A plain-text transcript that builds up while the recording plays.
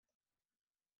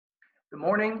Good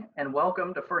morning and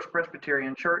welcome to First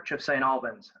Presbyterian Church of St.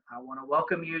 Albans. I want to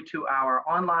welcome you to our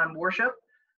online worship.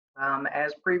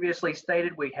 As previously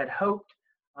stated, we had hoped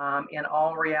in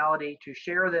all reality to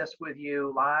share this with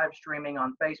you live streaming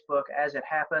on Facebook as it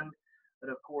happened, but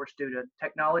of course due to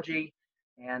technology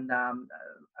and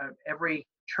every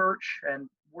church and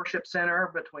worship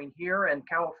center between here and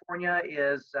California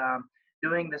is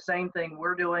doing the same thing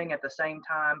we're doing at the same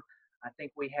time. I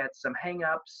think we had some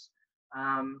hang-ups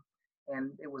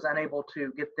and it was unable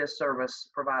to get this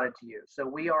service provided to you. So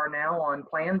we are now on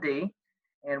Plan D,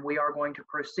 and we are going to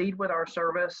proceed with our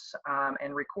service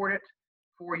and record it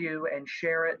for you and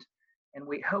share it. And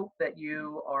we hope that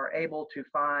you are able to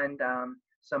find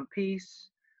some peace.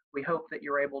 We hope that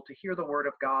you're able to hear the word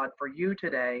of God for you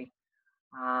today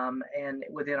and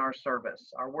within our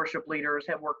service. Our worship leaders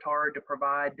have worked hard to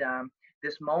provide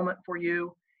this moment for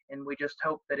you, and we just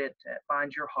hope that it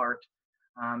finds your heart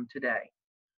today.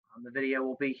 The video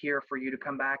will be here for you to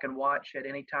come back and watch at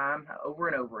any time over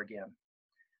and over again.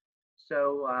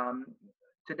 So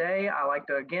today I'd like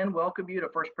to again welcome you to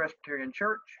First Presbyterian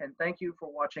Church and thank you for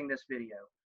watching this video.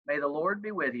 May the Lord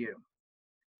be with you.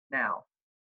 Now,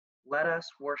 let us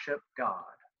worship God.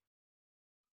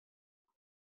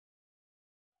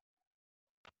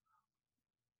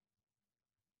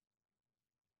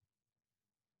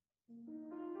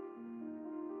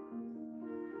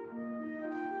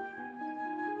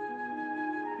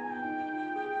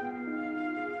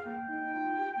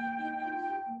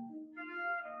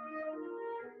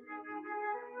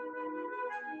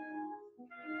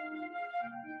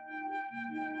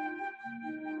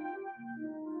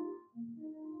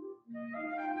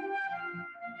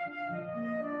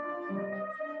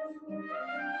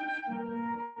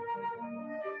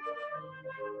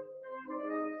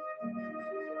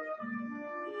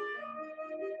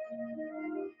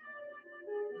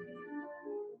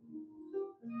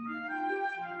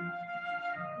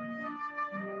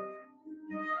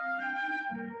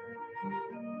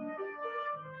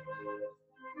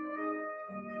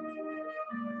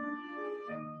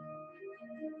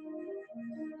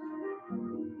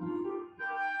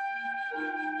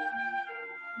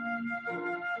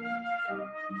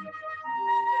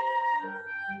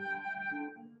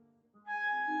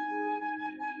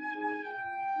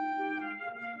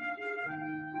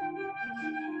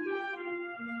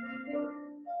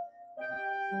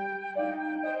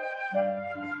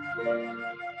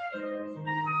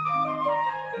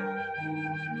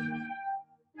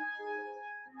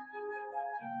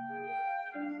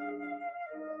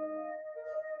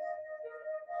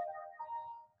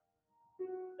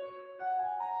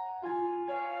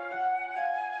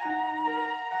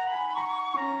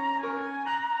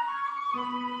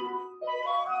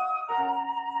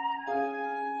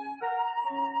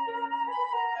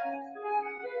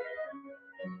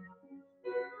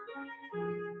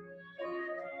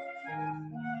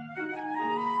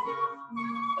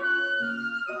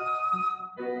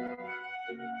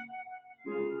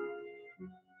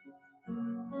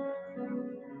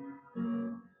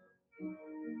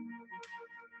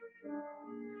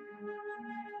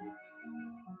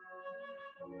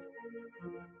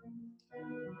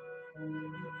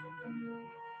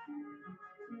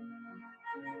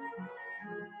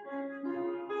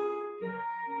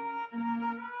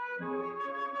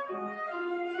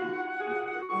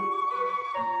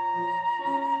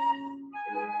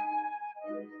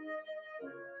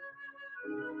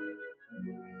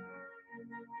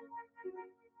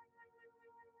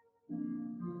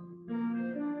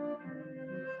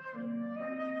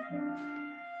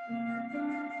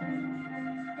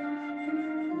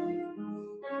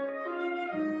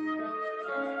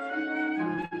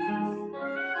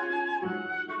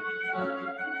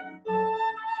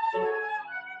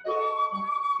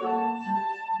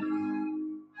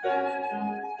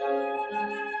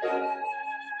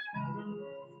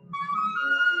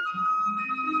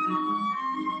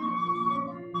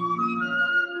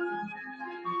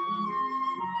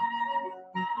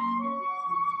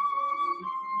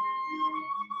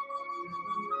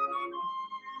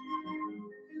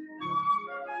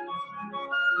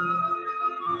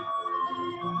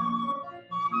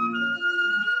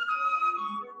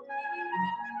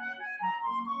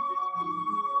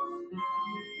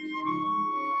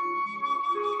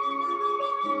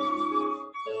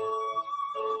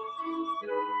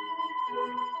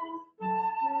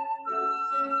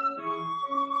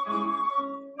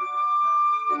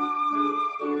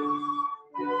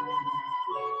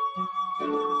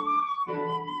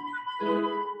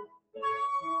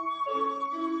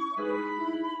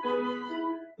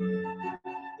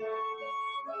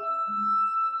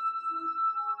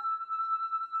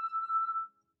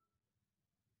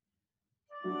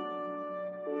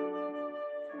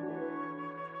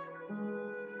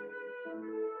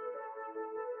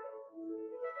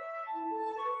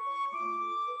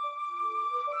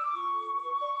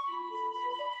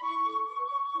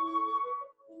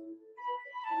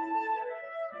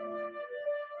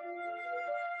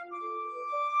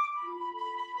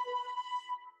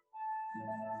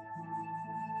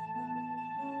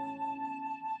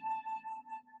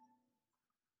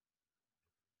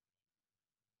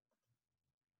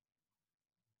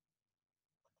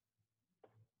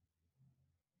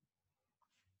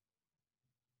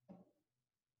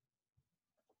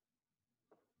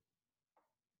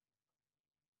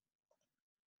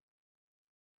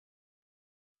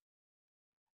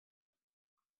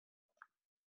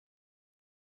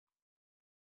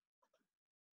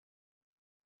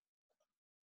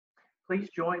 Please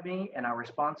join me in our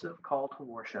responsive call to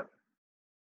worship.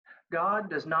 God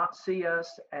does not see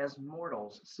us as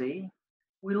mortals see.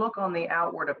 We look on the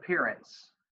outward appearance.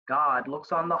 God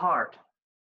looks on the heart.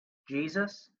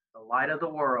 Jesus, the light of the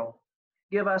world,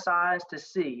 give us eyes to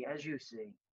see as you see.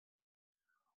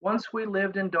 Once we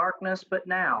lived in darkness, but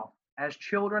now, as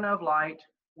children of light,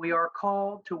 we are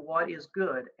called to what is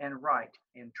good and right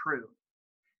and true.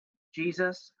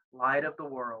 Jesus, light of the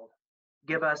world,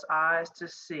 give us eyes to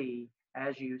see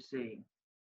as you see.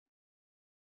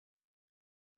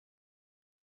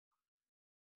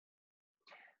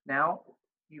 Now,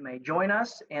 you may join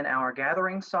us in our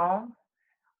gathering song,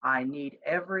 I need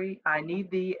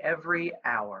thee every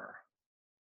hour.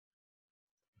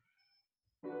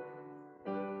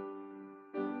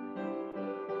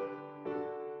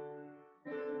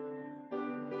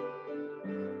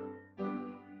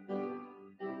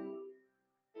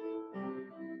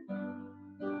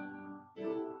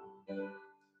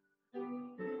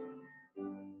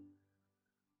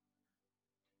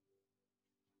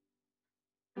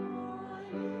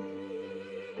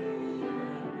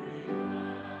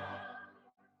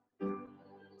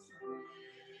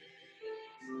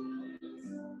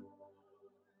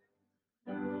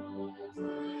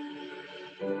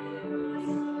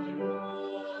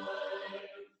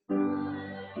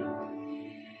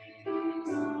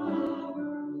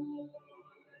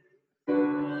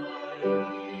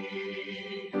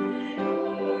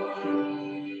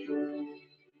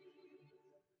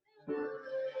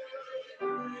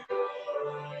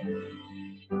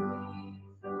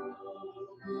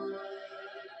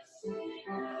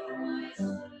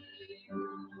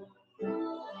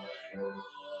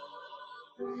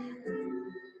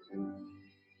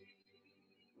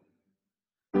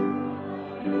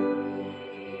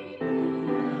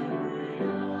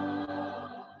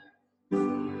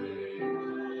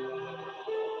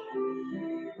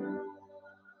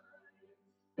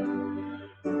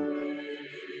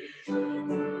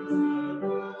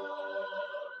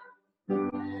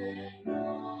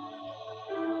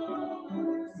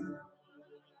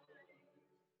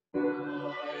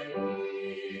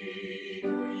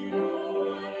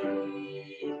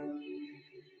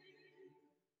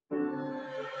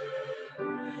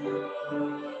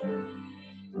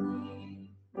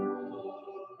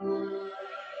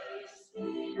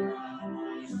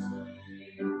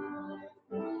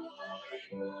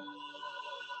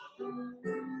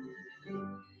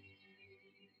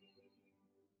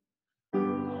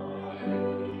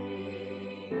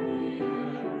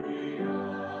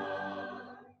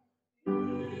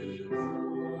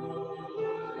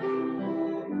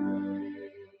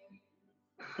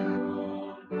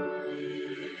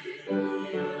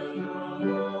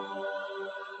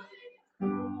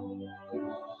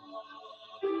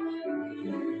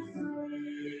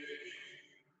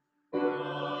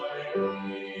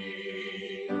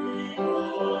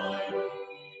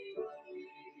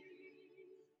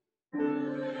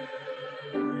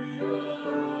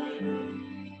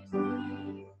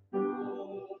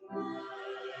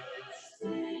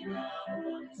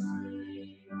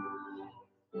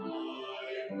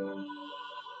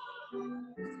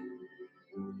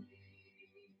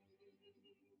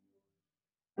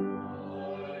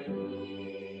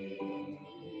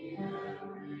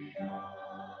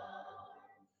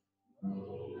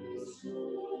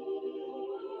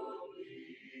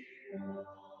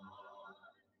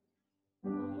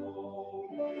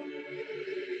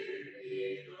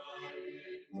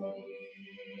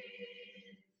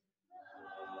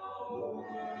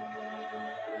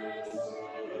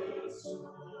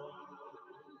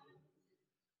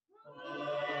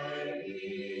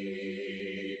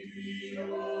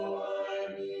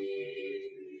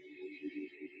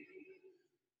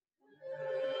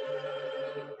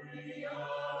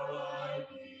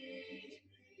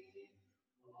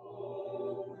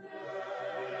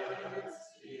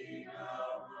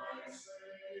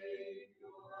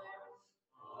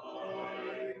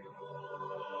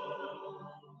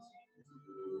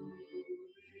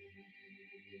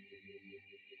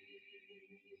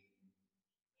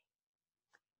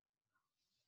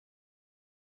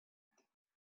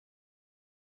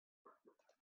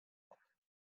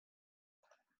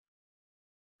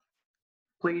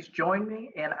 Please join me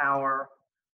in our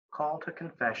call to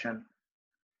confession.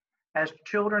 As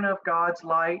children of God's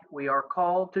light, we are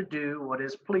called to do what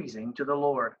is pleasing to the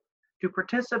Lord, to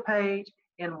participate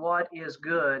in what is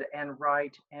good and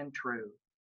right and true,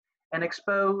 and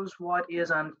expose what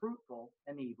is unfruitful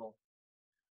and evil.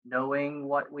 Knowing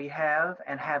what we have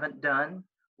and haven't done,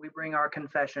 we bring our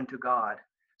confession to God,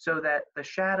 so that the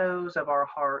shadows of our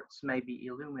hearts may be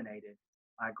illuminated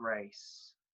by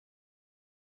grace.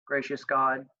 Gracious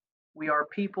God, we are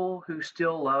people who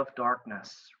still love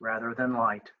darkness rather than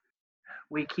light.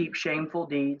 We keep shameful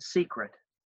deeds secret,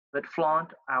 but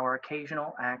flaunt our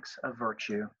occasional acts of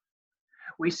virtue.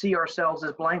 We see ourselves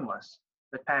as blameless,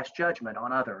 but pass judgment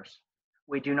on others.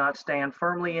 We do not stand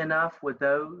firmly enough with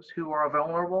those who are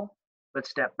vulnerable, but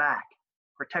step back,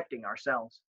 protecting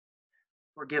ourselves.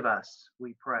 Forgive us,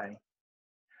 we pray.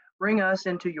 Bring us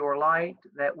into your light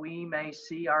that we may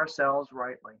see ourselves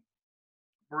rightly.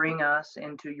 Bring us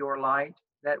into your light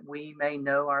that we may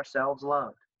know ourselves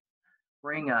loved.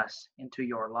 Bring us into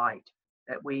your light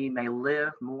that we may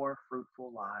live more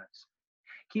fruitful lives.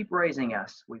 Keep raising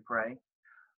us, we pray,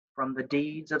 from the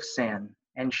deeds of sin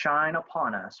and shine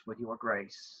upon us with your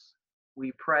grace.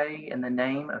 We pray in the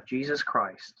name of Jesus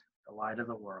Christ, the light of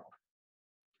the world.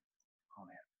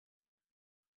 Amen.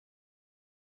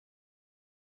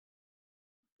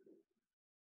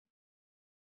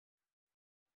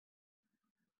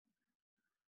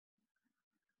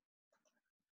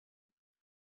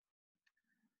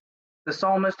 The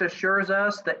psalmist assures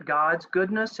us that God's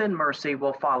goodness and mercy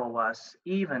will follow us,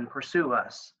 even pursue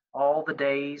us, all the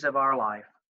days of our life.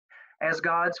 As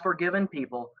God's forgiven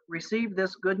people, receive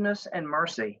this goodness and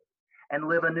mercy and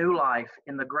live a new life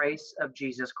in the grace of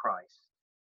Jesus Christ.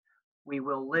 We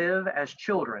will live as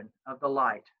children of the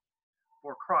light,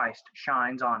 for Christ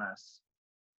shines on us.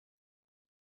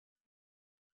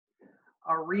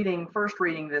 Our first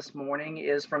reading this morning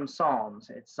is from Psalms.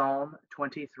 It's Psalm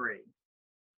 23.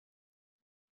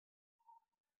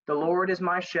 The Lord is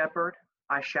my shepherd,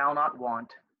 I shall not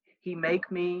want. He makes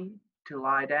me to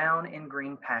lie down in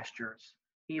green pastures.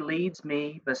 He leads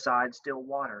me beside still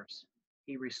waters.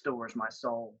 He restores my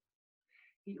soul.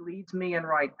 He leads me in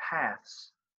right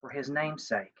paths for his name's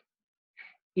sake.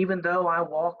 Even though I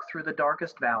walk through the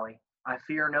darkest valley, I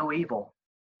fear no evil,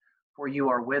 for you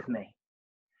are with me.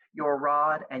 Your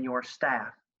rod and your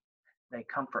staff, they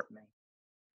comfort me.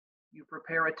 You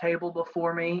prepare a table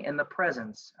before me in the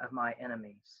presence of my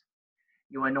enemies.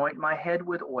 You anoint my head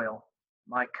with oil,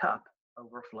 my cup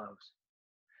overflows.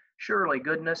 Surely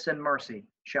goodness and mercy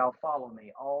shall follow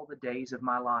me all the days of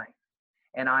my life,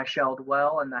 and I shall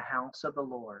dwell in the house of the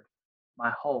Lord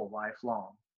my whole life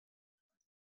long.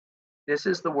 This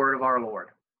is the word of our Lord.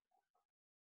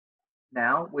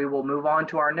 Now we will move on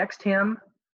to our next hymn,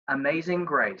 Amazing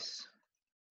Grace.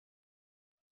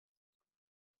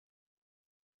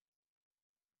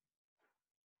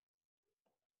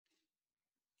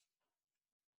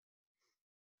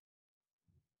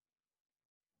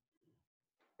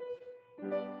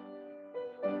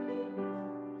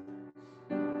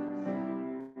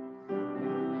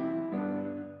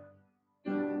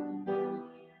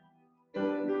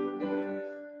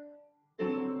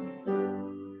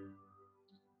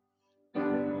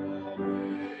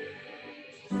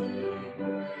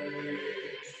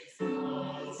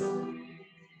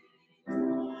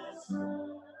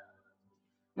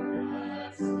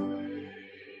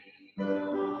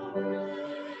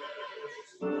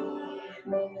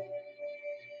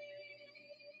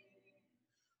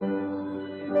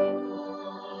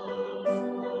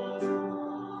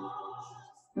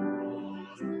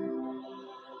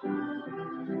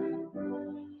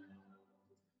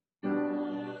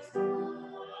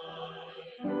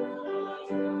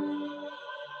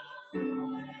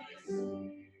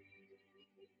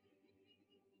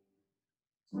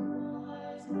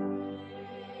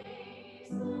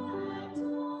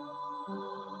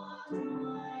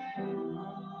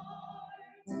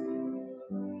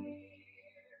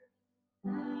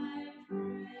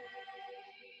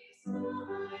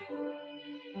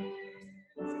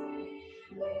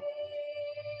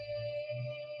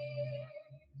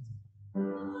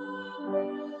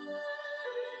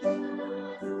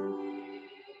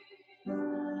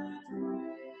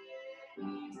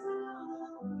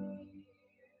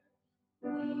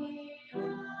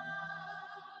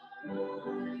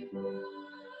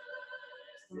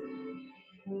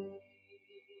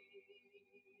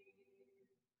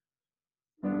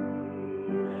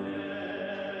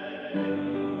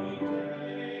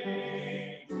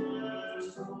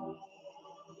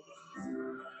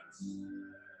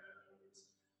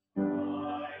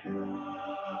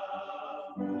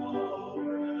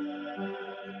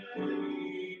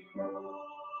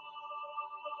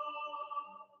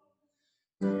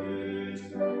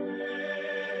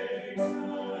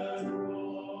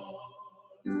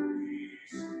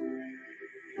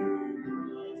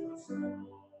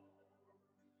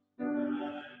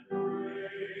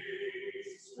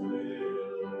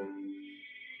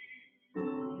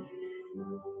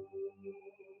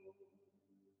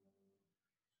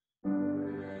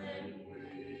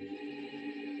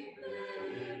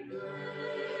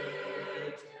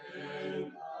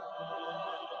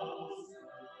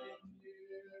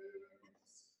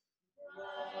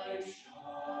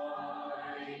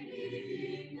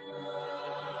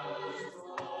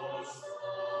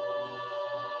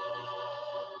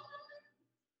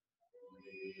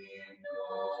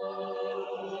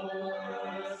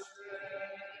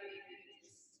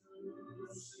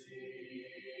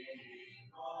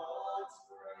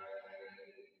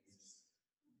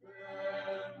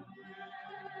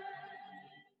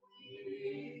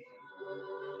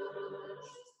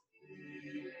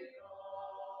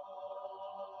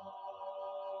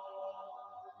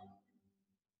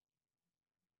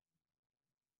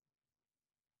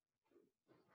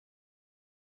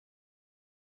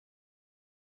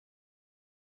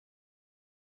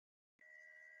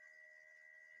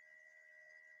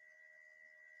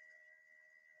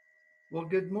 Well,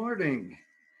 good morning.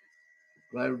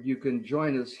 Glad you can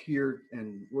join us here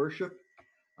in worship,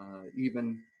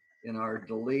 even in our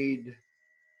delayed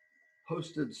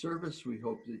hosted service. We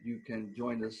hope that you can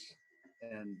join us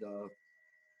and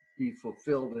be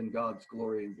fulfilled in God's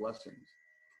glory and blessings.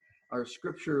 Our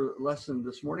scripture lesson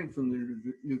this morning from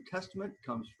the New Testament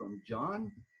comes from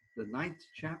John, the 9th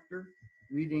chapter,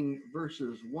 reading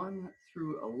verses 1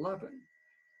 through 11.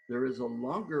 There is a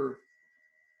longer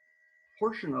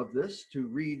portion of this to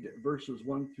read verses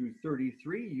 1 through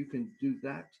 33. You can do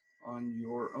that on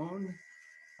your own.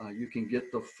 You can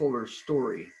get the fuller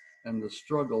story and the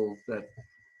struggle that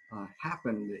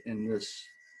happened in this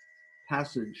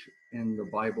passage in the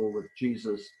Bible with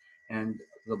Jesus and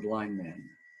the blind man.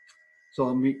 So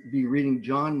I'll be reading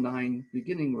John 9,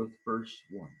 beginning with verse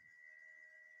 1.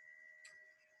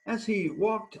 As he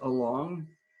walked along,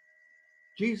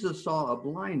 Jesus saw a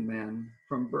blind man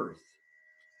from birth.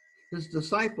 His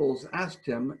disciples asked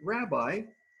him, "Rabbi,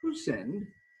 who sinned,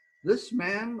 this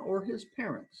man or his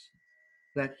parents,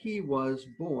 that he was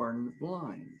born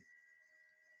blind?"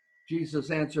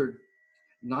 Jesus answered,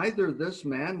 "Neither this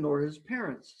man nor his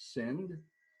parents sinned,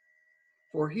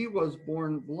 for he was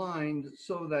born blind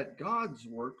so that God's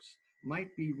works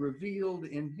might be revealed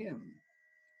in him.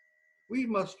 We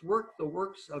must work the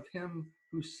works of him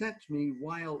who sent me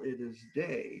while it is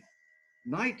day.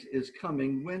 Night is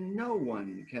coming when no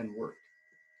one can work.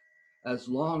 As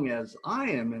long as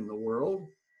I am in the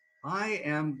world, I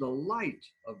am the light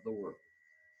of the world."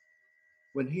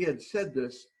 When he had said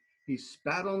this, he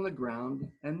spat on the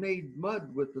ground and made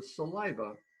mud with the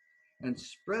saliva and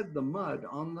spread the mud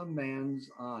on the man's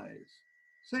eyes,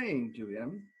 saying to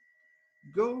him,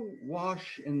 "Go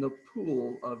wash in the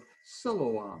pool of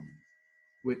Siloam,"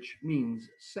 which means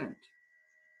sent.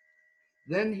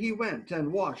 Then he went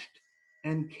and washed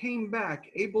and came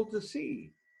back able to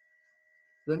see.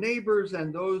 The neighbors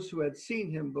and those who had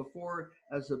seen him before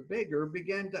as a beggar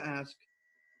began to ask,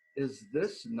 "Is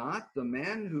this not the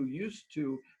man who used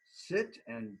to sit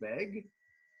and beg?"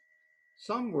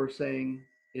 Some were saying,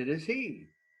 "It is he."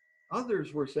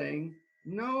 Others were saying,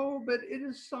 "No, but it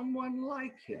is someone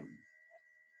like him."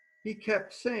 He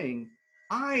kept saying,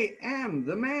 "I am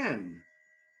the man."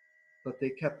 But they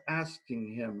kept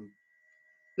asking him,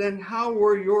 "Then how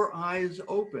were your eyes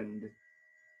opened?"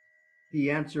 He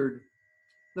answered,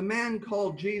 "The man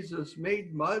called Jesus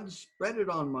made mud, spread it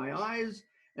on my eyes,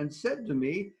 and said to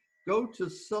me, 'Go to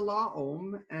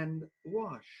Siloam and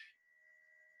wash.'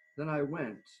 Then I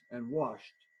went and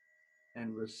washed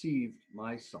and received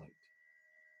my sight."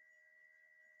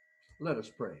 Let us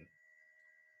pray.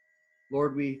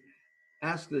 Lord, we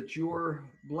ask that your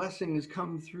blessings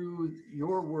come through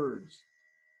your words.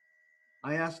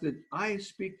 I ask that I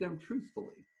speak them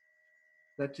truthfully,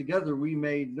 that together we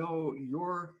may know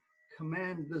your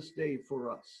command this day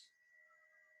for us.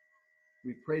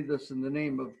 We pray this in the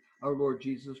name of our Lord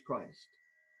Jesus Christ.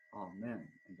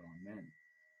 Amen and amen.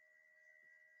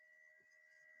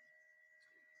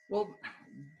 Well,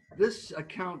 this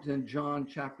account in John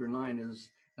chapter 9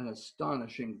 is an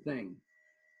astonishing thing.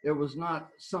 It was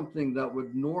not something that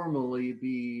would normally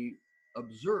be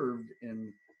observed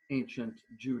in ancient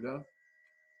Judah.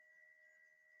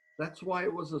 That's why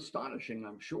it was astonishing,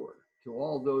 I'm sure, to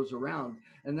all those around.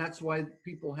 And that's why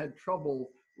people had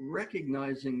trouble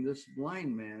recognizing this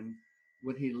blind man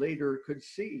when he later could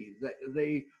see, that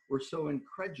they were so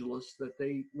incredulous that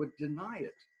they would deny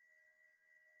it.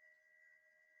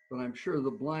 But I'm sure the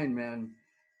blind man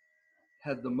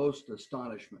had the most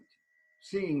astonishment,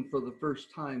 seeing for the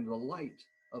first time the light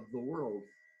of the world.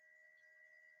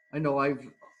 I know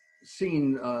I've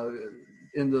seen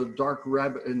in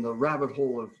the rabbit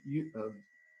hole of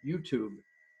YouTube,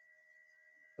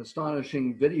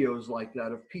 astonishing videos like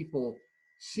that of people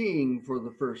seeing for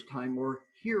the first time or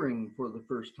hearing for the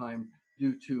first time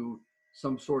due to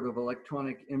some sort of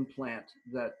electronic implant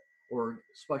that or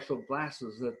special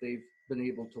glasses that they've been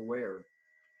able to wear.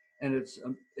 And it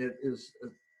is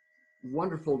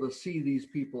wonderful to see these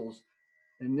people's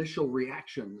initial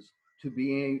reactions to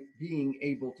being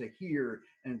able to hear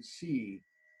and see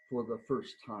for the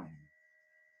first time.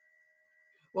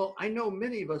 Well, I know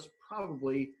many of us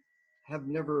probably have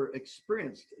never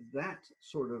experienced that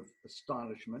sort of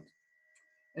astonishment.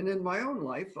 And in my own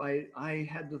life, I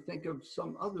had to think of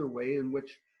some other way in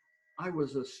which I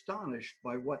was astonished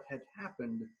by what had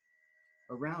happened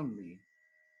around me.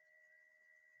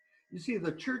 You see,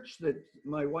 the church that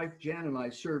my wife Jan and I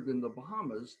served in the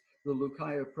Bahamas, the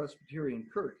Lucaya Presbyterian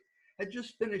Kirk, had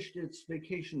just finished its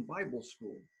vacation Bible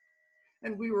school.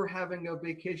 And we were having a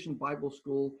vacation Bible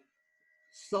school,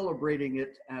 celebrating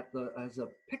it as a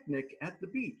picnic at the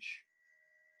beach.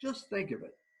 Just think of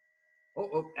it.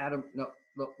 Oh, Adam, no,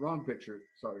 wrong picture,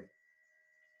 sorry.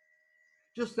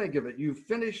 Just think of it. You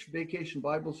finish vacation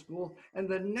Bible school, and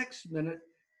the next minute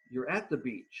you're at the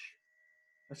beach,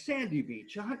 a sandy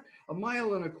beach, a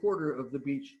mile and a quarter of the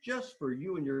beach just for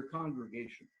you and your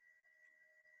congregation.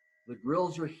 The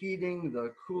grills are heating,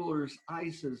 the cooler's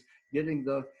ice is getting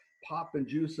the pop and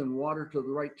juice and water to the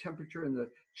right temperature, and the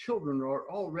children are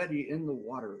already in the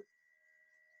water.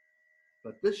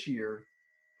 But this year,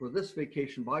 for this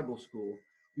vacation Bible school,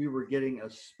 we were getting a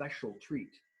special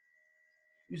treat.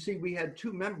 You see, we had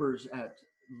two members at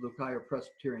Lucaya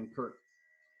Presbyterian Kirk,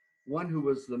 one who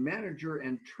was the manager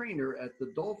and trainer at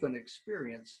the Dolphin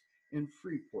Experience in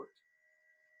Freeport.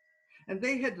 And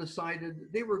they had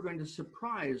decided they were going to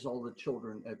surprise all the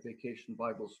children at Vacation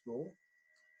Bible School,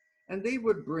 and they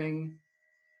would bring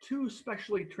two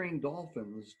specially trained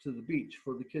dolphins to the beach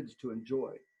for the kids to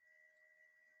enjoy.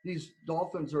 These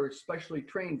dolphins are especially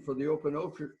trained for the open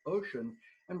ocean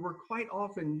and were quite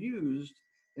often used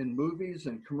in movies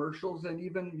and commercials and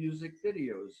even music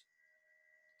videos.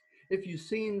 If you've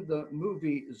seen the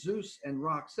movie Zeus and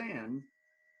Roxanne,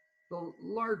 the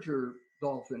larger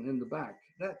dolphin in the back,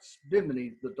 that's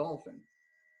Bimini the dolphin,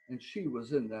 and she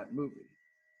was in that movie.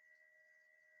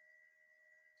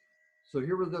 So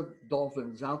here were the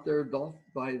dolphins out there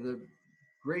by the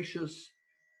gracious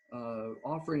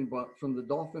offering from the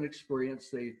Dolphin Experience.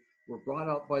 They were brought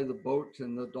out by the boat,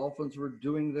 and the dolphins were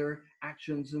doing their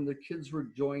actions, and the kids were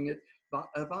enjoying it.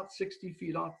 About 60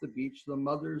 feet off the beach, the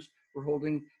mothers were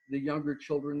holding the younger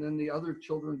children, and the other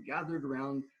children gathered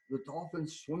around the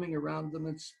dolphins, swimming around them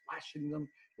and splashing them.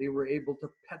 They were able to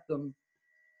pet them.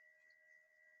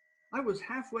 I was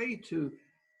halfway to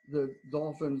the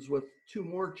dolphins with two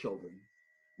more children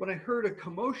when I heard a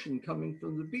commotion coming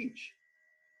from the beach.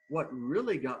 What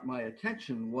really got my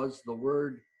attention was the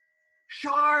word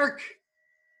shark.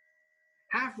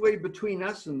 Halfway between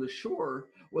us and the shore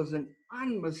was an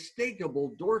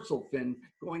unmistakable dorsal fin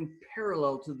going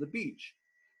parallel to the beach.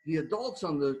 The adults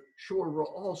on the shore were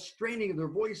all straining their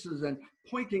voices and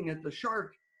pointing at the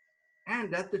shark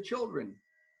and at the children.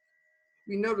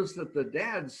 We noticed that the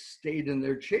dads stayed in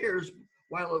their chairs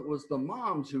while it was the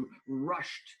moms who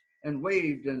rushed and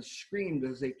waved and screamed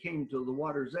as they came to the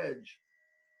water's edge.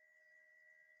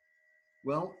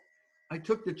 Well, I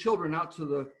took the children out to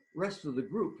the rest of the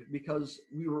group because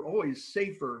we were always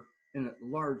safer in a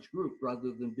large group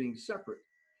rather than being separate.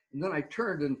 And then I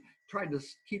turned and tried to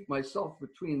keep myself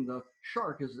between the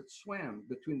shark as it swam,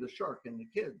 between the shark and the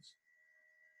kids.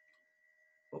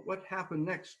 But what happened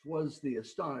next was the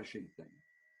astonishing thing.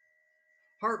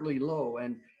 Hartley Lowe,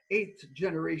 an 8th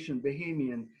generation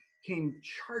Bahamian, came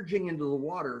charging into the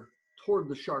water toward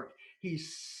the shark. He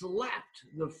slapped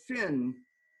the fin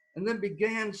and then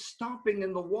began stomping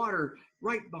in the water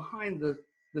right behind the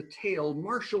tail,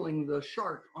 marshaling the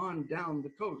shark on down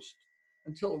the coast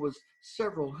until it was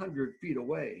several hundred feet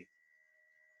away.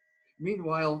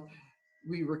 Meanwhile,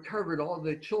 we recovered all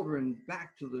the children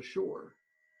back to the shore,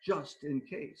 just in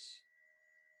case.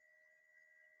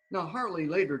 Now, Hartley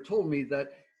later told me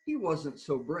that he wasn't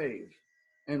so brave,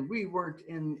 and we weren't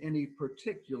in any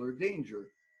particular danger.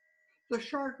 The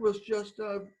shark was just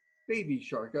a baby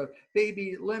shark, a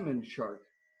baby lemon shark.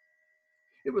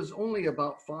 It was only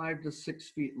about 5 to 6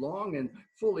 feet long, and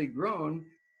fully grown,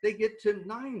 they get to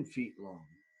 9 feet long.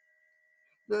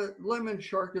 The lemon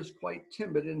shark is quite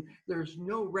timid, and there's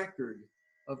no record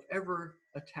of ever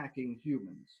attacking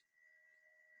humans.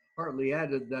 Hartley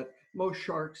added that most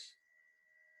sharks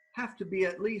have to be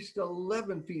at least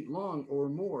 11 feet long or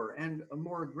more, and a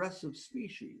more aggressive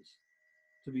species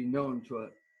to be known to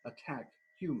attack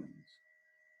humans.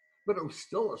 But it was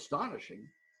still astonishing.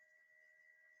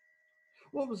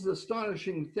 What was the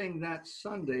astonishing thing that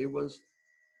Sunday was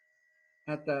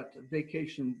at that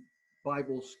Vacation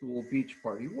Bible School beach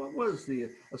party? What was the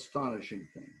astonishing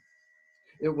thing?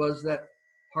 It was that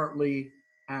Hartley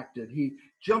acted. He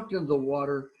jumped into the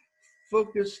water,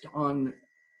 focused on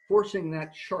forcing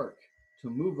that shark to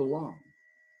move along.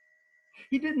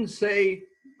 He didn't say,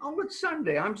 "Oh, it's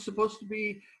Sunday, I'm supposed to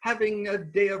be having a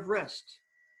day of rest."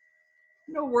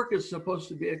 No work is supposed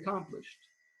to be accomplished.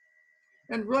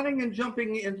 And running and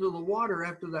jumping into the water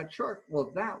after that shark,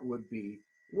 well, that would be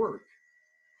work.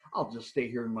 I'll just stay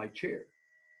here in my chair.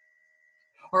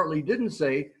 Hartley didn't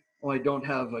say, oh, I don't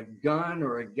have a gun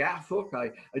or a gaff hook.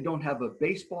 I don't have a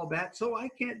baseball bat, so I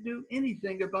can't do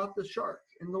anything about the shark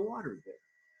in the water there.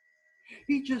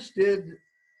 He just did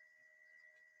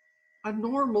a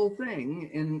normal thing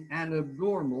in an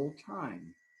abnormal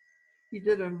time. He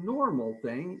did a normal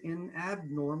thing in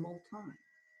abnormal time.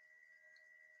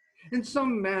 In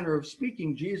some manner of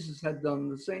speaking, Jesus had done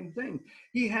the same thing.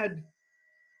 He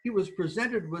was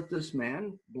presented with this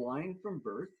man, blind from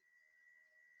birth,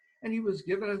 and he was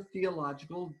given a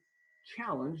theological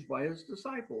challenge by his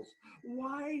disciples.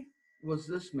 Why was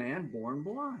this man born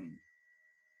blind?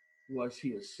 Was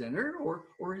he a sinner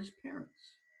or his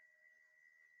parents?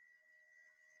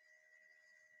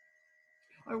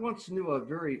 I once knew a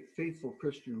very faithful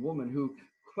Christian woman who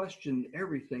questioned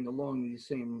everything along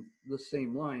the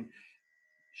same line.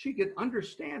 She could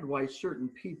understand why certain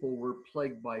people were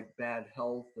plagued by bad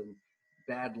health and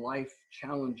bad life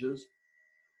challenges.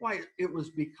 Why, it was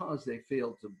because they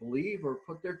failed to believe or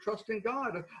put their trust in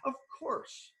God. Of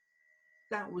course,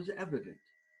 that was evident.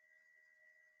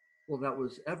 Well, that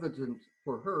was evident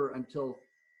for her until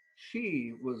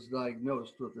she was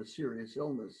diagnosed with a serious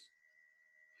illness.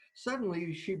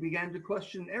 Suddenly, she began to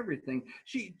question everything.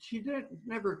 She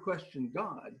never questioned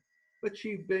God, but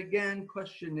she began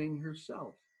questioning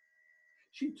herself.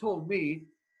 She told me,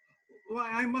 well,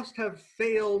 I must have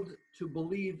failed to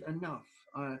believe enough,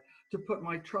 to put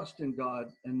my trust in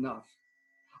God enough.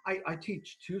 I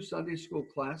teach 2 Sunday school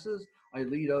classes. I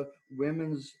lead a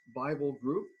women's Bible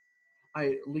group.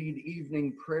 I lead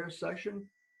evening prayer session,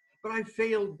 but I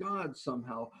failed God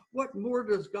somehow. What more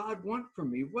does God want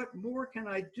from me? What more can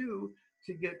I do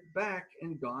to get back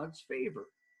in God's favor?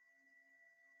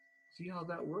 See how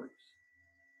that works?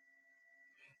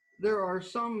 There are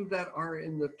some that are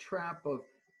in the trap of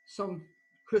some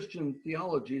Christian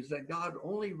theologies that God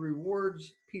only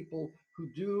rewards people who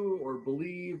do or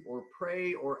believe or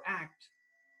pray or act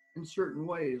in certain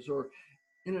ways or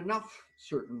in enough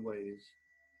certain ways,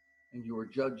 and you are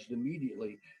judged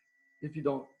immediately. If you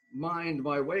don't mind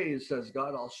my ways, says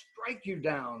God, I'll strike you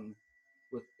down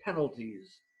with penalties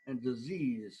and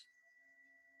disease.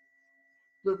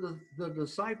 The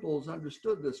disciples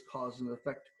understood this cause and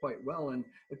effect quite well and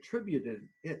attributed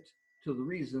it to the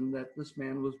reason that this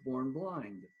man was born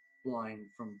blind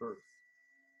from birth.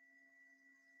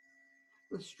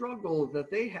 The struggle that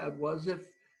they had was if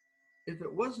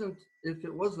it was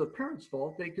the parents'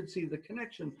 fault, they could see the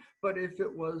connection. But if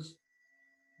it was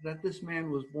that this man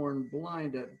was born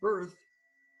blind at birth,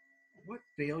 what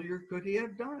failure could he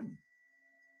have done?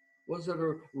 Was it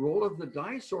a roll of the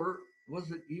dice, or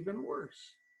was it even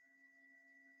worse?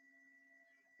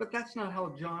 But that's not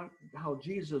how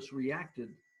Jesus reacted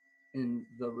in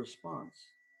the response.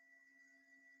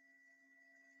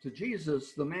 To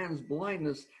Jesus, the man's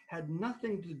blindness had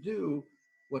nothing to do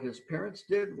what his parents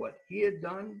did, what he had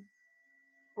done,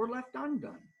 or left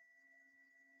undone.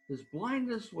 His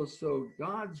blindness was so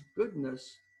God's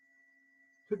goodness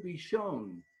could be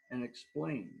shown and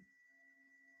explained.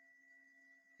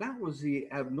 That was the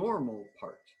abnormal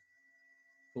part,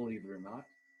 believe it or not.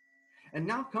 And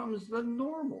now comes the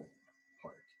normal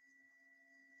part.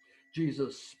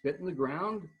 Jesus spit in the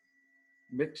ground,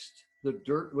 mixed the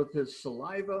dirt with his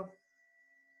saliva.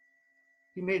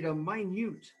 He made a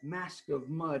minute mask of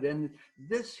mud, and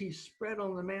this he spread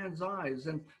on the man's eyes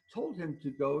and told him to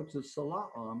go to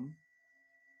Siloam,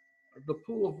 the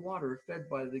pool of water fed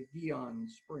by the Gihon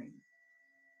spring.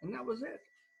 And that was it.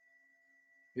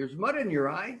 Here's mud in your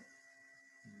eye.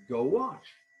 Go wash.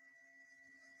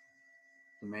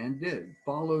 The man did,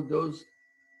 followed those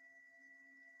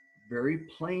very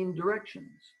plain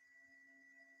directions.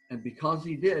 And because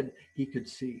he did, he could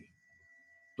see.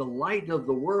 The light of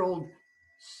the world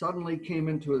suddenly came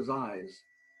into his eyes,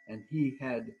 and he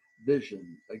had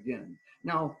vision again.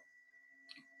 Now,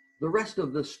 the rest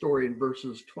of this story in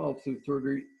verses 12 through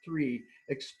 33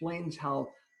 explains how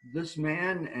this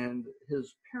man and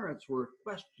his parents were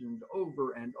questioned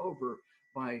over and over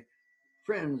by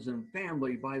friends and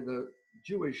family, by the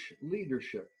Jewish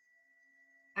leadership,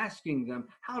 asking them,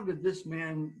 how did this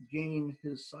man gain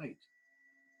his sight?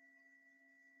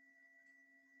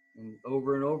 And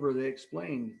over they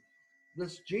explained,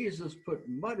 this Jesus put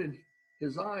mud in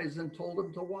his eyes and told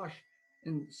him to wash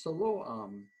in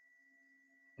Siloam.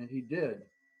 And he did.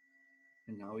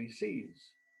 And now he sees.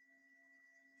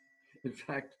 In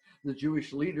fact, the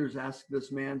Jewish leaders asked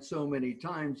this man so many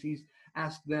times, he's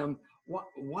asked them,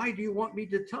 why do you want me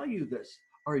to tell you this?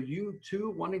 Are you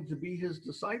too wanting to be his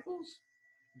disciples?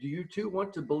 Do you too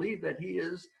want to believe that he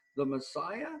is the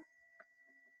Messiah?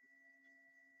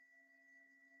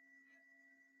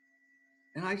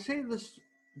 And I say this,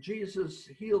 Jesus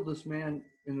healed this man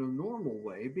in a normal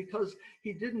way because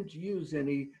he didn't use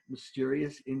any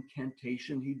mysterious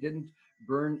incantation. He didn't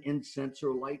burn incense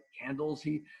or light candles.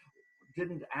 He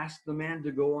didn't ask the man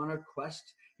to go on a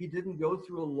quest. He didn't go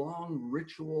through a long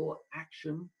ritual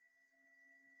action.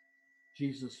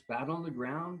 Jesus spat on the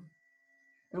ground,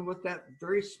 and with that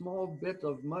very small bit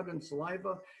of mud and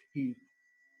saliva, he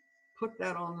put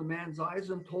that on the man's eyes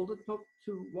and told it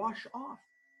to wash off.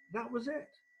 That was it.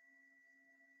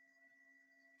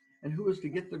 And who was to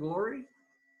get the glory?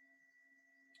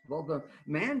 Well, the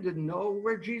man didn't know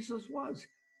where Jesus was.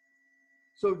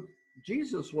 So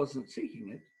Jesus wasn't seeking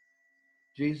it.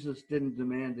 Jesus didn't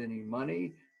demand any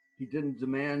money. He didn't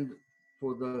demand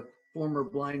for the former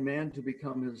blind man to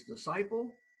become his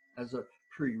disciple as a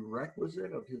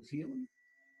prerequisite of his healing.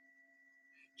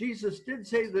 Jesus did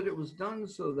say that it was done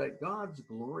so that God's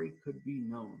glory could be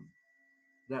known,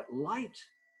 that light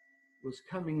was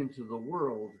coming into the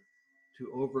world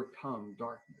to overcome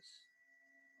darkness.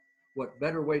 What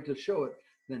better way to show it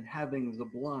than having the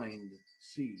blind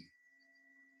see?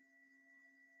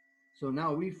 So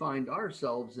now we find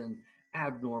ourselves in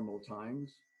abnormal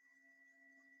times.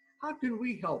 How can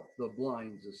we help the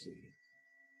blind to see?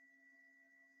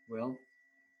 Well,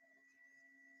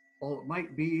 all it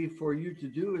might be for you to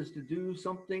do is to do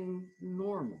something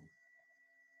normal.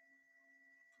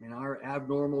 In our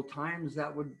abnormal times,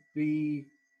 that would be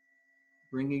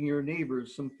bringing your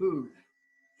neighbors some food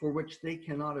for which they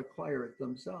cannot acquire it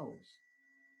themselves.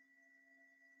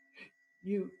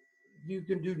 You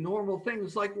can do normal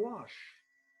things like wash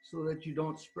so that you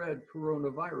don't spread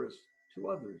coronavirus to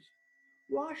others.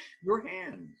 Wash your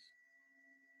hands.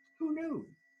 Who knew?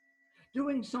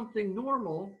 Doing something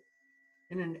normal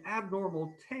in an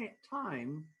abnormal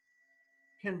time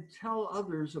can tell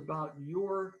others about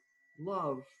your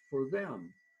love for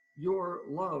them, your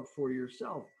love for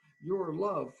yourself, your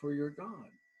love for your God.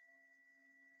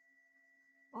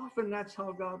 Often that's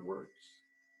how God works.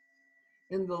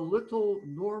 In the little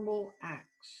normal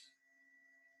acts.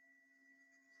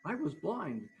 I was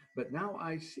blind, but now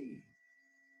I see.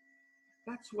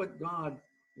 That's what God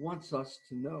wants us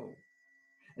to know.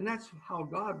 And that's how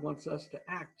God wants us to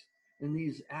act in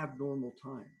these abnormal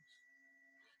times.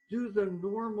 Do the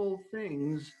normal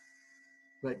things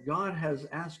that God has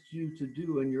asked you to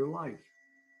do in your life.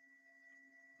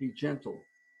 Be gentle,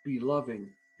 be loving,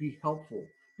 be helpful,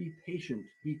 be patient,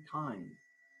 be kind.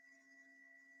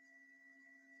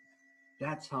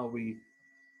 That's how we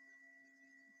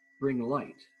bring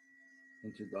light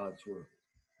into God's world.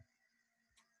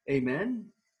 Amen.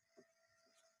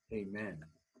 Amen.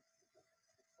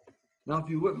 Now, if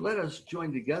you would, let us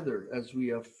join together as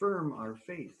we affirm our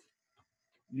faith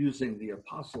using the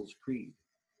Apostles' Creed.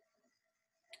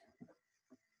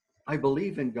 I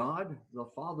believe in God, the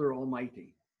Father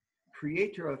Almighty,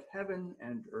 creator of heaven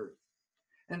and earth,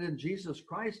 and in Jesus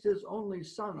Christ, his only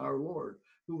Son, our Lord,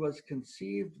 who was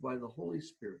conceived by the Holy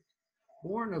Spirit,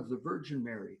 born of the Virgin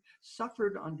Mary,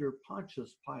 suffered under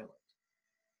Pontius Pilate,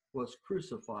 was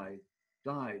crucified,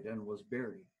 died, and was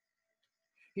buried.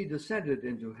 He descended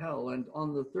into hell, and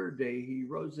on the third day he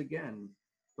rose again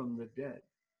from the dead.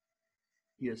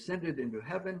 He ascended into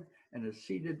heaven and is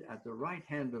seated at the right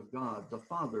hand of God, the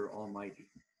Father Almighty.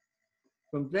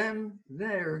 From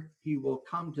there he will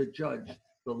come to judge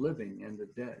the living and the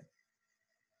dead.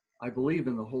 I believe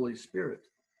in the Holy Spirit,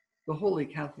 the Holy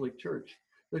Catholic Church,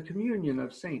 the communion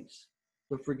of saints,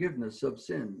 the forgiveness of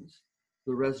sins,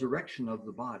 the resurrection of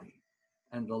the body,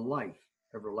 and the life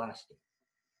everlasting.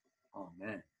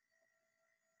 Amen.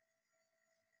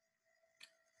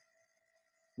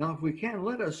 Now, if we can,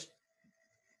 let us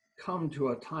come to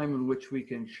a time in which we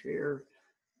can share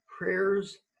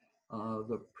prayers,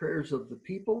 the prayers of the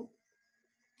people.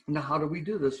 Now, how do we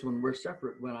do this when we're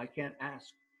separate, when I can't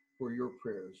ask for your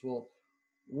prayers? Well,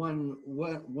 one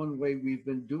way we've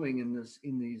been doing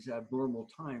in these abnormal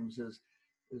times is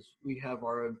we have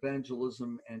our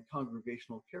evangelism and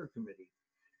congregational care committee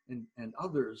and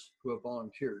others who have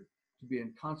volunteered to be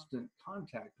in constant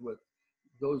contact with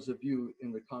those of you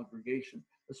in the congregation,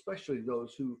 especially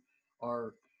those who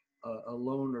are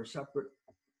alone or separate,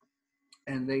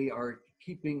 and they are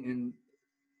keeping in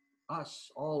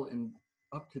us all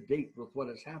up to date with what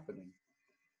is happening.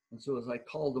 And so as I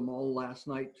called them all last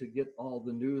night to get all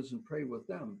the news and pray with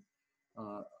them,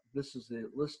 this is the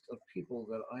list of people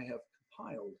that I have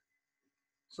compiled.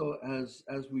 So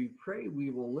as we pray,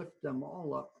 we will lift them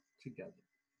all up together.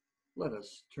 Let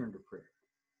us turn to prayer.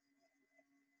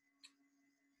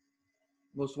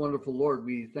 Most wonderful Lord,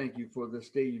 we thank you for this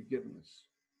day you've given us,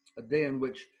 a day in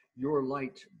which your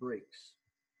light breaks,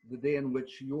 the day in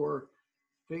which your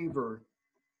favor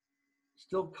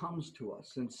still comes to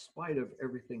us in spite of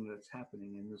everything that's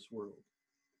happening in this world.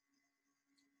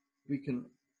 We can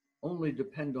only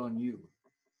depend on you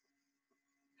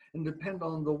and depend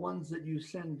on the ones that you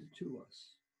send to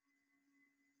us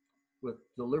with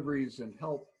deliveries and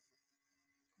help,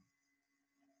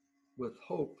 with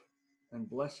hope and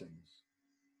blessings.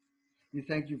 We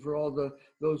thank you for all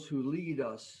those who lead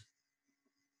us,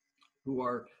 who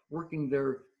are working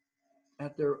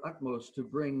at their utmost to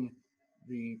bring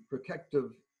the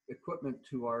protective equipment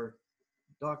to our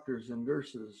doctors and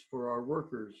nurses, for our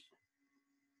workers,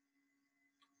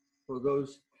 for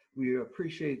those. We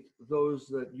appreciate those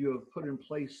that you have put in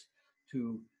place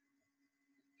to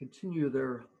continue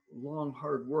their long,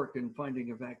 hard work in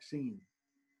finding a vaccine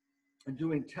and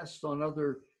doing tests on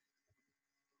other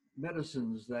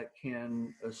medicines that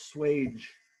can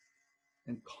assuage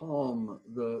and calm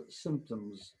the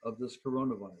symptoms of this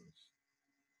coronavirus.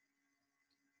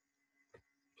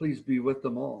 Please be with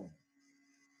them all.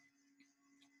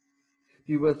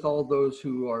 Be with all those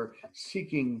who are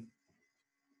seeking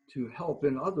to help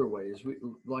in other ways,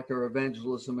 like our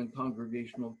evangelism and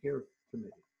congregational care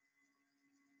committee.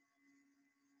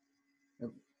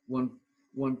 And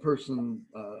one person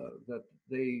that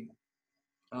they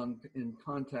in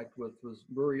contact with was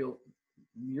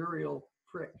Muriel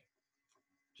Frick,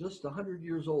 just 100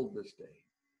 years old this day,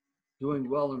 doing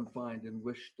well and fine, and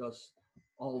wished us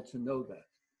all to know that.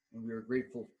 And we are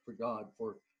grateful for God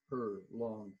for her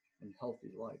long and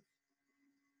healthy life.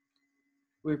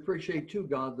 We appreciate too,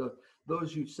 God,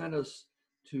 those you sent us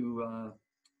to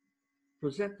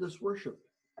present this worship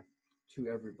to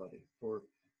everybody, for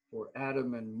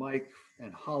Adam and Mike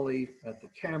and Holly at the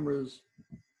cameras,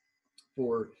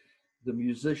 for the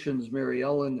musicians, Mary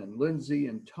Ellen and Lindsay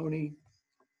and Tony,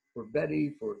 for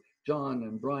Betty, for John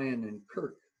and Brian and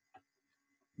Kirk,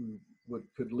 who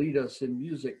could lead us in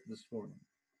music this morning.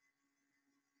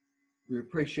 We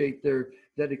appreciate their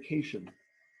dedication.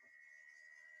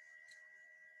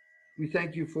 We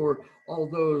thank you for all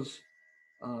those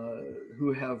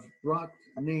who have brought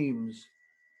names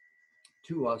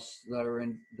to us that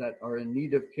are in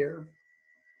need of care,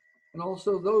 and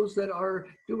also those that are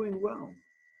doing well.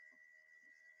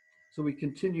 So we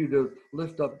continue to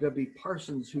lift up Debbie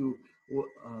Parsons, who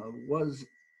was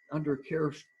under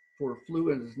care for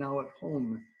flu and is now at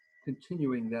home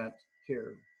continuing that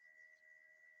care.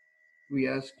 We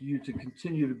ask you to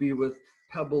continue to be with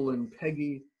Pebble and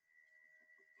Peggy,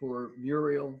 for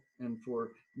Muriel and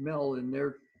for Mel in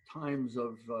their times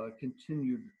of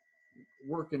continued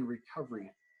work and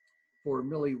recovery, for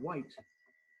Millie White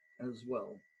as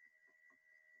well.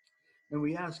 And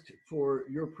we ask for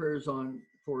your prayers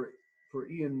for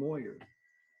Ian Moyer.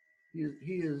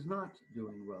 He is not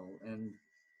doing well, and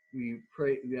we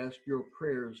ask your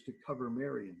prayers to cover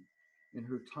Marion in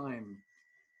her time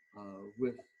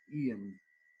with Ian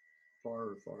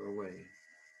far, far away.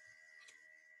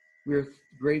 We are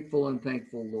grateful and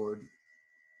thankful, Lord,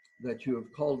 that you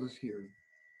have called us here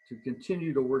to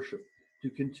continue to worship, to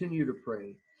continue to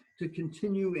pray, to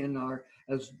continue in our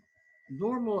as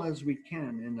normal as we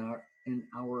can in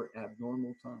our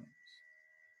abnormal times.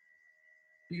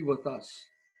 Be with us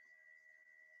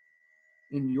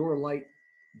in your light,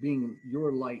 being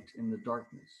your light in the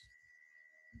darkness,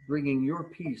 bringing your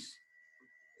peace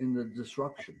in the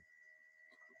disruption,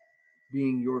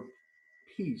 being your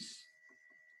peace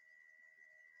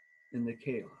in the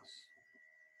chaos.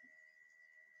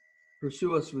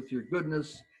 Pursue us with your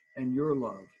goodness and your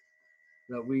love,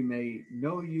 that we may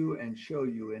know you and show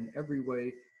you in every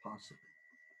way possible.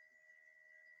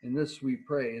 In this we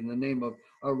pray in the name of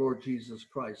our Lord Jesus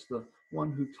Christ, the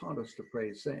one who taught us to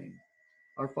pray, saying,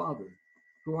 Our Father,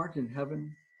 who art in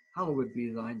heaven, hallowed be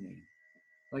thy name.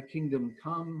 Thy kingdom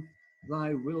come,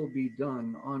 thy will be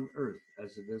done on earth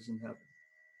as it is in heaven.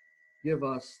 Give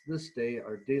us this day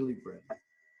our daily bread,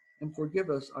 and forgive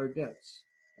us our debts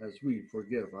as we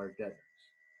forgive our debtors.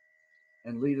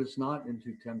 And lead us not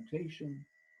into temptation,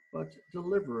 but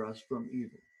deliver us from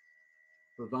evil.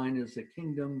 For thine is the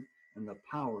kingdom and the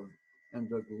power and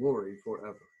the glory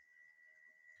forever.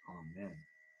 Amen.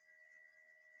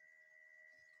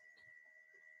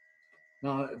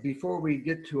 Now, before we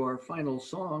get to our final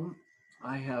song,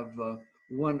 I have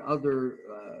one other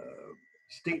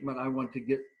statement I want to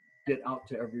get out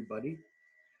to everybody.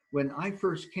 When I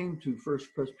first came to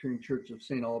First Presbyterian Church of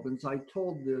St. Albans, I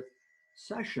told the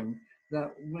session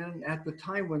that at the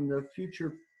time when the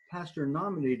future pastor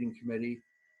nominating committee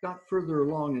got further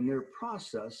along in their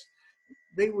process,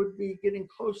 they would be getting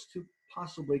close to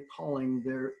possibly calling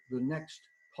the next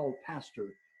called pastor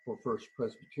for First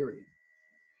Presbyterian,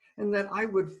 and that I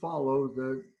would follow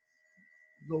the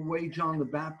way John the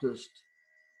Baptist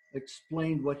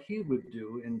explained what he would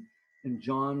do in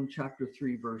John chapter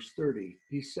 3, verse 30.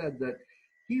 He said that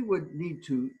he would need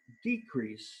to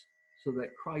decrease so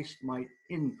that Christ might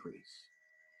increase.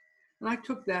 And I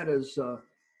took that as a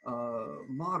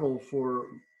model for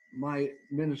my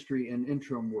ministry and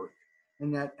interim work,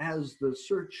 and that as the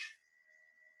search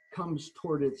comes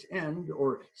toward its end,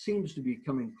 or seems to be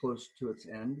coming close to its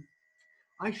end,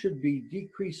 I should be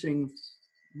decreasing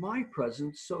my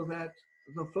presence so that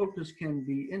the focus can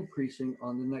be increasing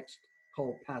on the next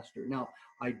called pastor. Now,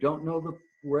 I don't know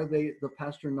where the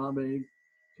pastor nominating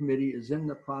committee is in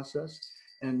the process,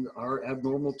 and our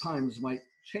abnormal times might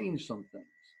change some things.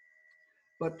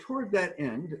 But toward that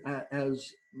end,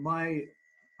 as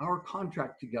our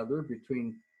contract together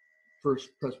between First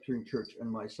Presbyterian Church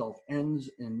and myself ends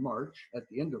in March, at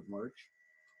the end of March,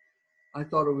 I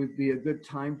thought it would be a good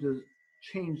time to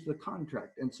change the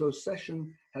contract. And so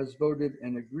Session has voted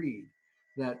and agreed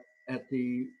that at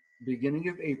the beginning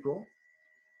of April,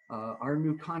 our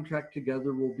new contract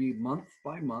together will be month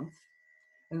by month,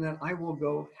 and that I will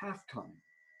go half-time.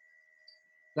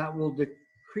 That will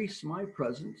decrease my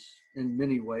presence in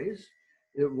many ways.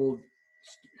 It will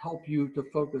help you to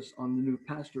focus on the new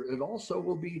pastor. It also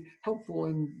will be helpful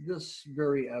in this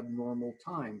very abnormal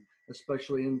time,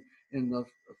 especially in the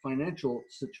financial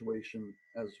situation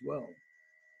as well.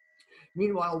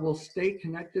 Meanwhile, we'll stay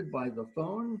connected by the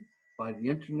phone, by the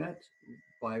internet,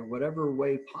 by whatever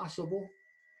way possible.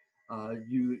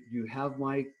 You have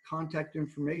my contact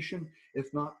information.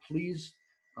 If not, please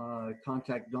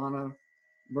contact Donna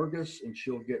Murgis and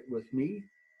she'll get with me.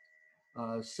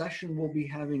 Session will be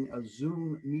having a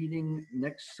Zoom meeting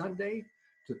next Sunday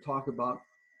to talk about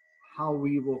how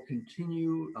we will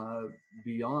continue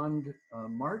beyond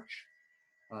March.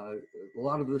 A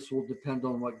lot of this will depend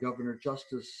on what Governor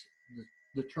Justice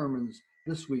determines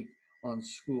this week on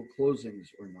school closings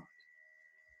or not.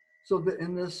 So that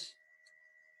in this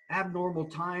abnormal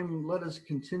time, let us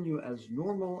continue as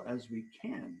normal as we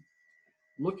can,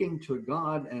 looking to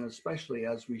God, and especially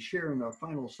as we share in our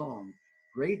final song,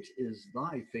 "Great is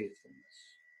thy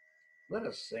faithfulness." Let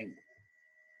us sing.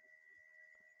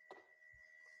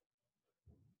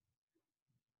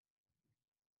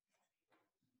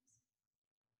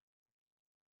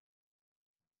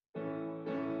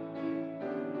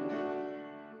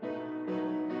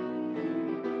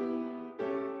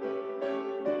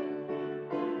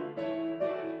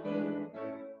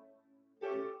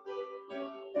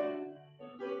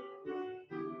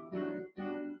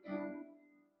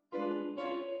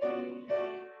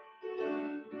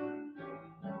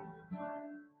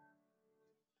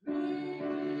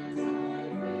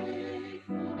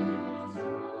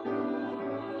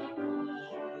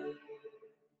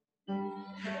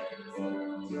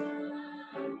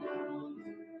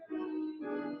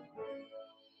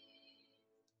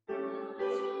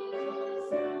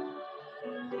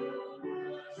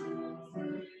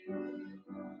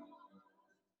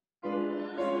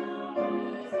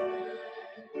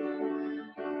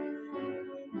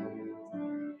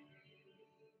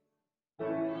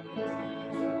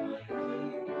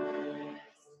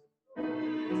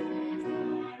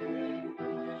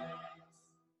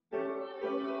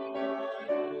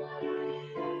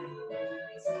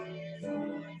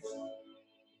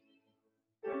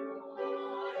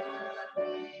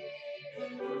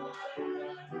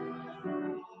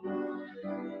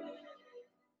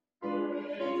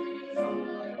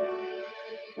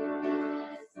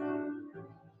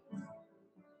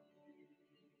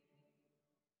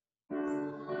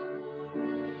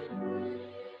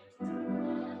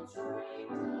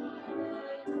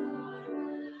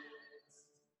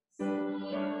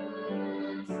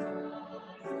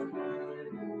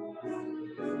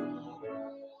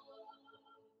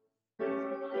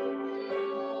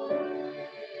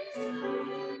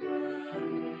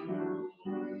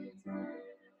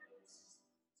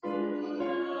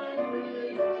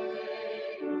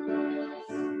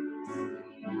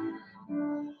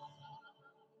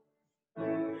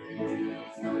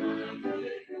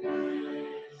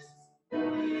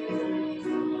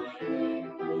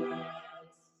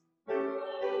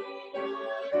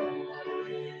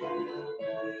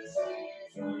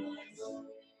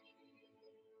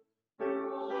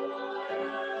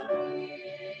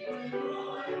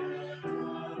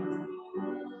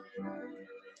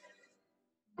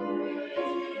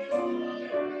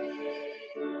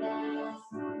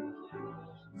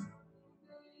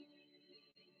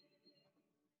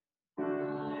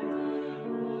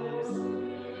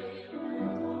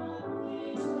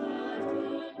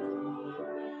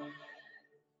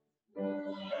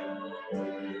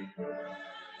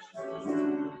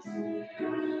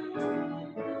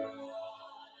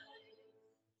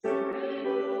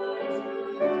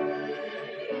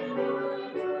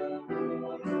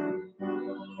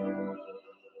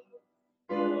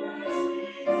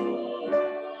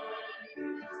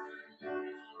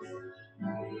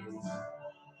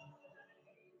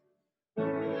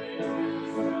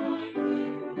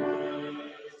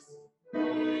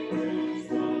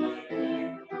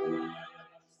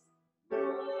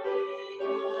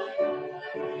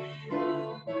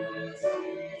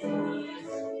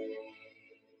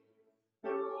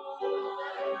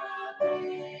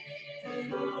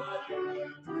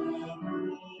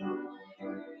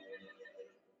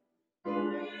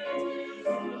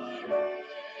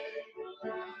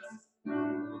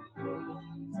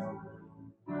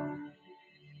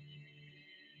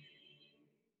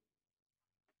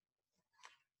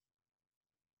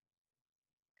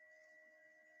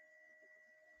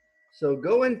 So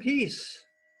go in peace.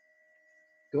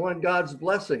 Go in God's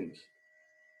blessings.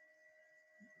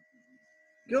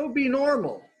 Go be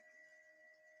normal.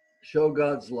 Show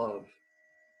God's love.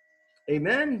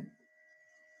 Amen.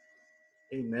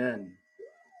 Amen.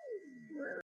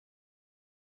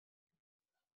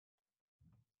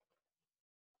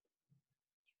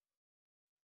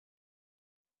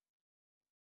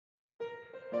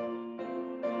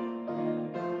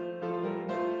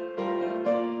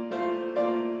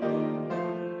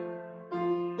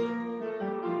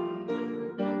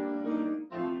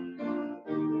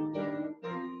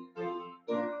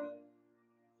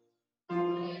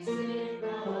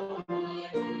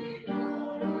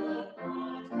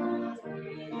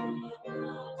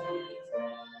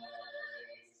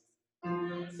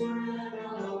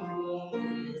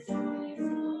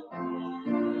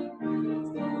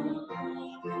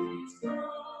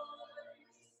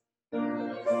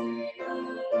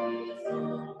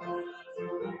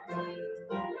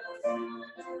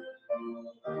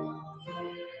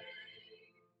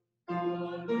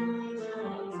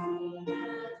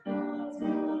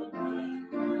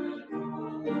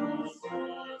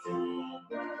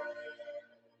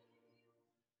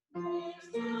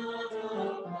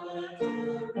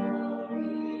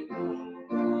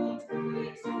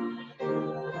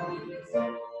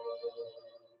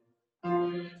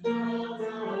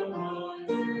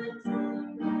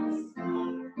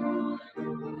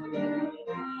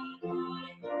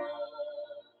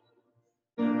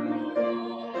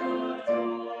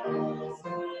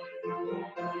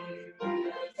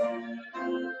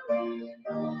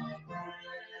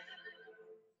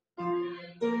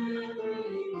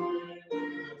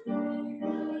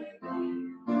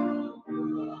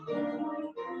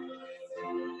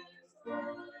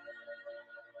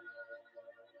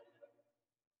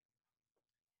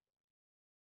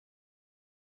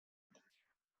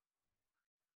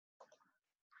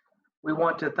 We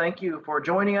want to thank you for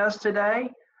joining us today.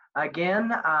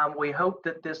 Again, we hope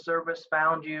that this service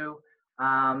found you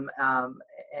and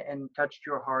touched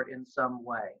your heart in some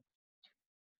way.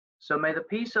 So may the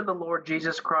peace of the Lord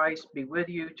Jesus Christ be with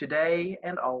you today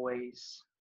and always.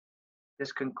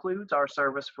 This concludes our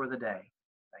service for the day.